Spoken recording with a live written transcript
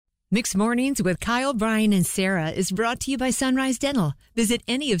Mixed Mornings with Kyle, Brian, and Sarah is brought to you by Sunrise Dental. Visit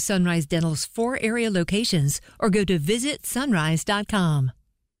any of Sunrise Dental's 4 area locations or go to visitsunrise.com.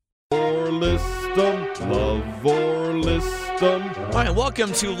 Or list 'em, love or list 'em. All right,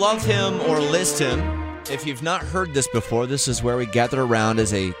 welcome to Love Him or List Him. If you've not heard this before, this is where we gather around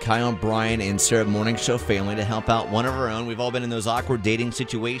as a Kyle, Brian, and Sarah morning show family to help out one of our own. We've all been in those awkward dating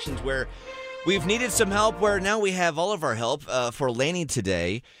situations where we've needed some help, where now we have all of our help for Laney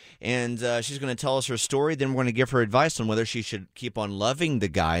today. And she's going to tell us her story. Then we're going to give her advice on whether she should keep on loving the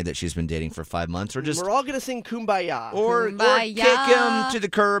guy that she's been dating for 5 months, or just we're all going to sing Kumbaya. Or kick him to the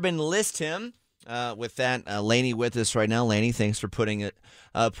curb and list him. With that, Laney with us right now. Laney, thanks for putting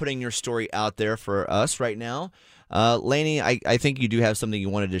your story out there for us right now. Laney, I think you do have something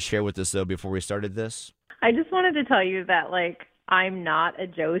you wanted to share with us, though, before we started this. I just wanted to tell you that, I'm not a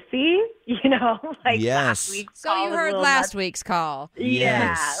Josie, Yes. last week's So call you was a heard little last nuts. week's call.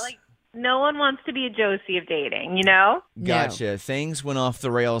 Yeah, Yes. no one wants to be a Josie of dating, you know? Gotcha. Things went off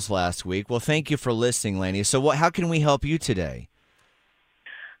the rails last week. Well, thank you for listening, Laney. So how can we help you today?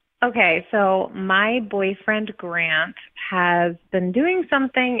 Okay, so my boyfriend, Grant, has been doing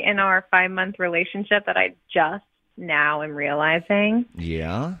something in our 5-month relationship that I just now am realizing.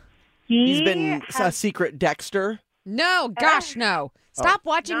 Yeah? He's been a secret Dexter. No, gosh, no. Stop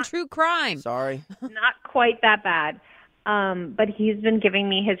watching true crime. Sorry. Not quite that bad. But he's been giving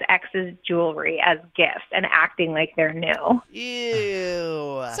me his ex's jewelry as gifts and acting like they're new.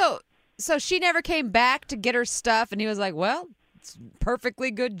 Ew. So she never came back to get her stuff, and he was like, well, it's perfectly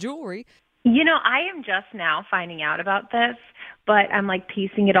good jewelry. I am just now finding out about this, but I'm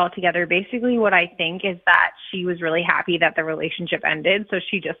piecing it all together. Basically, what I think is that she was really happy that the relationship ended, so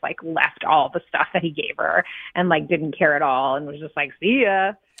she just left all the stuff that he gave her and didn't care at all and was just see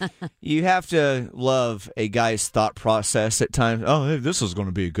ya. You have to love a guy's thought process at times. Oh, hey, this is going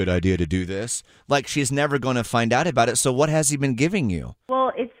to be a good idea to do this. She's never going to find out about it. So what has he been giving you?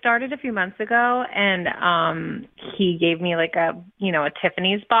 Well, it started a few months ago, and he gave me a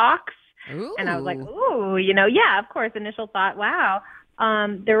Tiffany's box. Ooh. And I was like, ooh, yeah, of course. Initial thought, wow.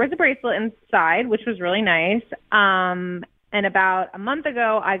 There was a bracelet inside, which was really nice. And about a month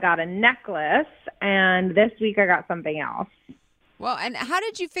ago, I got a necklace, and this week I got something else. Well, and how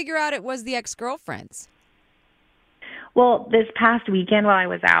did you figure out it was the ex-girlfriend's? Well, this past weekend while I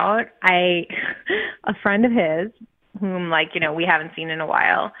was out, a friend of his, whom, we haven't seen in a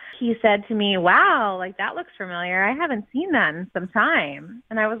while, he said to me, wow, that looks familiar. I haven't seen that in some time.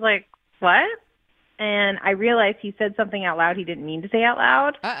 And I was like, what? And I realized he said something out loud he didn't mean to say out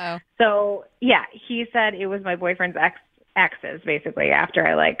loud. Uh-oh. So, yeah, he said it was my boyfriend's exes, basically, after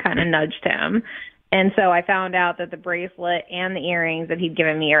I, kind of nudged him. And so I found out that the bracelet and the earrings that he'd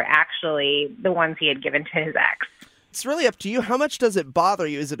given me are actually the ones he had given to his ex. It's really up to you. How much does it bother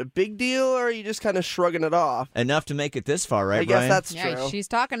you? Is it a big deal, or are you just kind of shrugging it off? Enough to make it this far, right, I guess Brian? that's Yeah, true. she's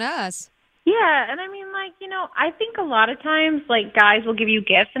talking to us. Yeah, and I mean, I think a lot of times, guys will give you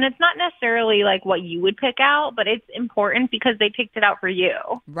gifts, and it's not necessarily, what you would pick out, but it's important because they picked it out for you.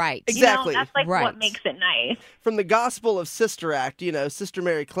 Right. Exactly. That's, Right. what makes it nice. From the Gospel of Sister Act, Sister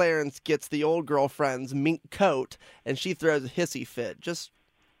Mary Clarence gets the old girlfriend's mink coat, and she throws a hissy fit. Just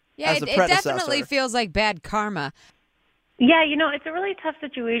Yeah, as a it predecessor. definitely feels like bad karma. Yeah, it's a really tough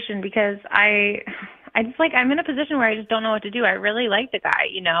situation because I just I'm in a position where I just don't know what to do. I really like the guy,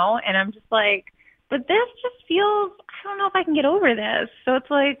 and I'm just but this just feels, I don't know if I can get over this. So it's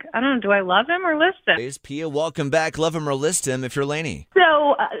I don't know, do I love him or list him? Hey, Pia, welcome back. Love him or list him if you're Laney.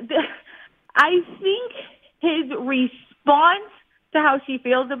 So I think his response to how she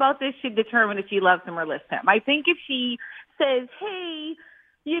feels about this should determine if she loves him or lists him. I think if she says, hey,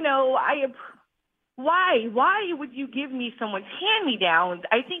 why would you give me someone's hand-me-downs?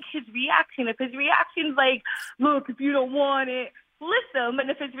 I think his reaction, if his reaction's look, if you don't want it, list them. And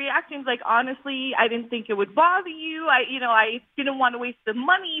if his reaction's honestly, I didn't think it would bother you. I didn't want to waste the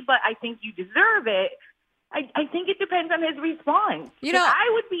money, but I think you deserve it. I think it depends on his response. I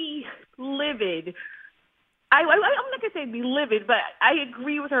would be livid. I'm not going to say be livid, but I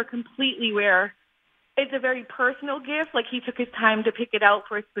agree with her completely where it's a very personal gift. He took his time to pick it out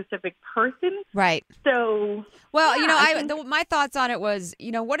for a specific person. Right. So, well, yeah, my thoughts on it was,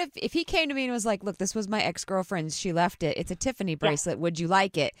 what if he came to me and was like, look, this was my ex-girlfriend's. She left it. It's a Tiffany bracelet. Yeah. Would you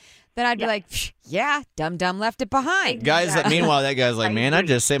like it? Then I'd be like, yeah, dum-dum left it behind. Guys, meanwhile, that guy's like, man, I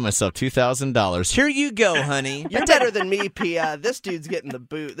just saved myself $2,000. Here you go, honey. You're better than me, Pia. This dude's getting the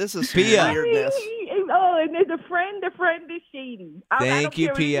boot. This is Pia. weirdness. Oh, and the friend is shady. Thank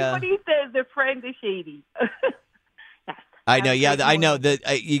you, Pia. What he says, the friend is shady. I know, yeah, I know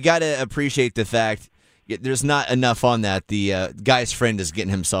that you got to appreciate the fact, there's not enough on that. The guy's friend is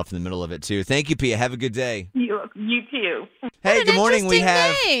getting himself in the middle of it, too. Thank you, Pia. Have a good day. You too. Hey, good morning. We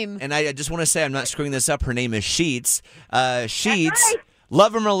have, name. and I just want to say I'm not screwing this up. Her name is Sheets. Sheets,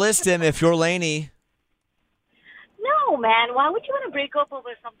 love him or list him if you're Laney. No, man. Why would you want to break up over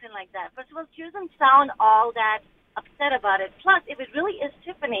something like that? First of all, she doesn't sound all that upset about it. Plus, if it really is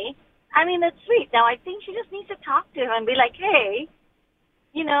Tiffany, I mean, that's sweet. Now, I think she just needs to talk to him and be like, hey,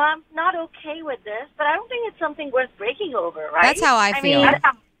 you know, I'm not okay with this, but I don't think it's something worth breaking over, right? That's how I feel. mean,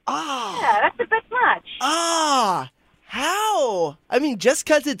 Ah. yeah, that's a bit much. How? I mean, just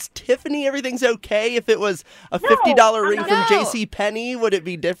because it's Tiffany, everything's okay? If it was a $50 ring from JCPenney, would it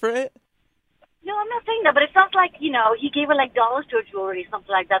be different? No, I'm not saying that, but it sounds like, you know, he gave her like dollars to a jewelry,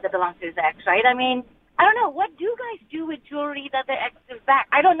 something like that belongs to his ex, right? I mean, I don't know. What do guys do with jewelry that their ex gives back?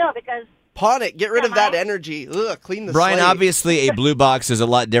 I don't know because... Pawn it. Get rid of that energy. Ugh, clean the Brian, slate. obviously a blue box is a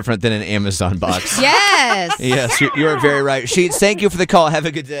lot different than an Amazon box. Yes. Yes, you are very right. Sheets, thank you for the call. Have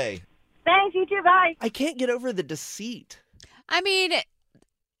a good day. Thanks, you too. Bye. I can't get over the deceit. I mean,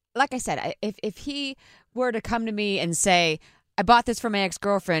 like I said, if he were to come to me and say, I bought this for my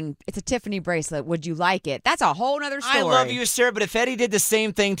ex-girlfriend, it's a Tiffany bracelet, would you like it? That's a whole other story. I love you, Sarah, but if Eddie did the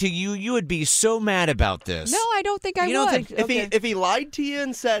same thing to you, you would be so mad about this. No, I don't think I You would. don't think- If he lied to you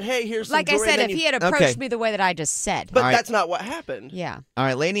and said, hey, here's some Like I jewelry, said, then if you- he had approached Okay. me the way that I just said. But All right. that's not what happened. Yeah. All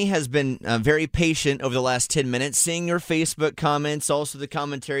right, Laney has been very patient over the last 10 minutes, seeing your Facebook comments, also the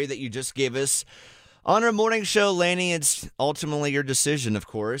commentary that you just gave us. On our morning show, Laney, it's ultimately your decision, of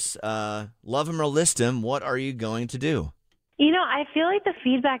course. Love him or list him, what are you going to do? You know, I feel like the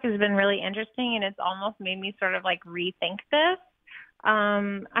feedback has been really interesting, and it's almost made me sort of like rethink this.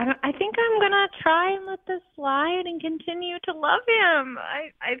 I think I'm gonna try and let this slide and continue to love him.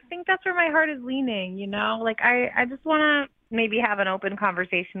 I think that's where my heart is leaning. You know, like I just want to maybe have an open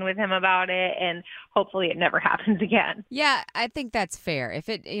conversation with him about it, and hopefully it never happens again. Yeah, I think that's fair. If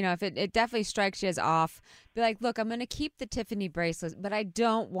it, you know, if it definitely strikes you as off, be like, look, I'm going to keep the Tiffany bracelet, but I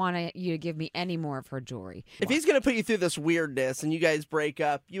don't want you to give me any more of her jewelry. If he's going to put you through this weirdness and you guys break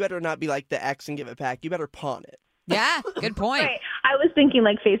up, you better not be like the ex and give it back. You better pawn it. Yeah, good point. Right. I was thinking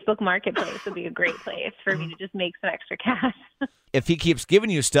like Facebook Marketplace would be a great place for me to just make some extra cash. If he keeps giving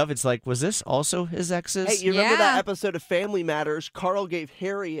you stuff, it's like, was this also his ex's? Hey, you remember that Yeah. episode of Family Matters? Carl gave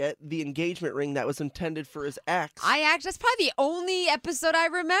Harriet the engagement ring that was intended for his ex. That's probably the only episode I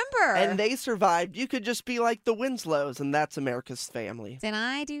remember. And they survived. You could just be like the Winslows, and that's America's family. Did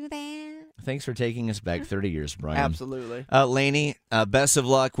I do that? Thanks for taking us back 30 years, Brian. Absolutely. Laney, best of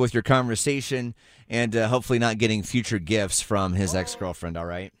luck with your conversation and hopefully not getting future gifts from his ex-girlfriend, all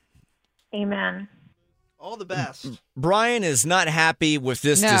right? Amen. All the best. Brian is not happy with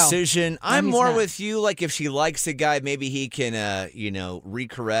this No. decision. I'm he's more not. with you. Like, if she likes the guy, maybe he can,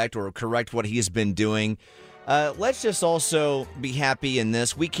 recorrect or correct what he's been doing. Let's just also be happy in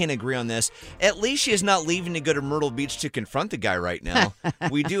this. We can't agree on this. At least she is not leaving to go to Myrtle Beach to confront the guy right now.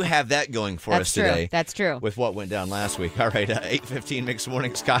 We do have that going for That's us true. today. That's true. With what went down last week. All right, 8:15 Mixed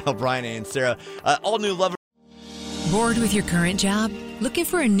Mornings. Kyle, Brian, and Sarah. All new Lover. Bored with your current job? Looking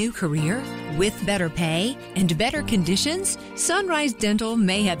for a new career? With better pay and better conditions? Sunrise Dental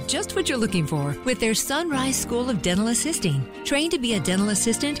may have just what you're looking for with their Sunrise School of Dental Assisting. Trained to be a dental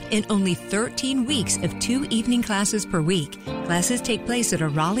assistant in only 13 weeks of 2 evening classes per week. Classes take place at a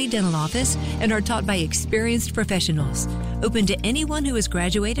Raleigh dental office and are taught by experienced professionals. Open to anyone who has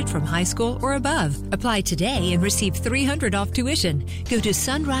graduated from high school or above. Apply today and receive $300 off tuition. Go to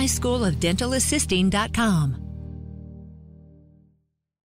sunriseschoolofdentalassisting.com.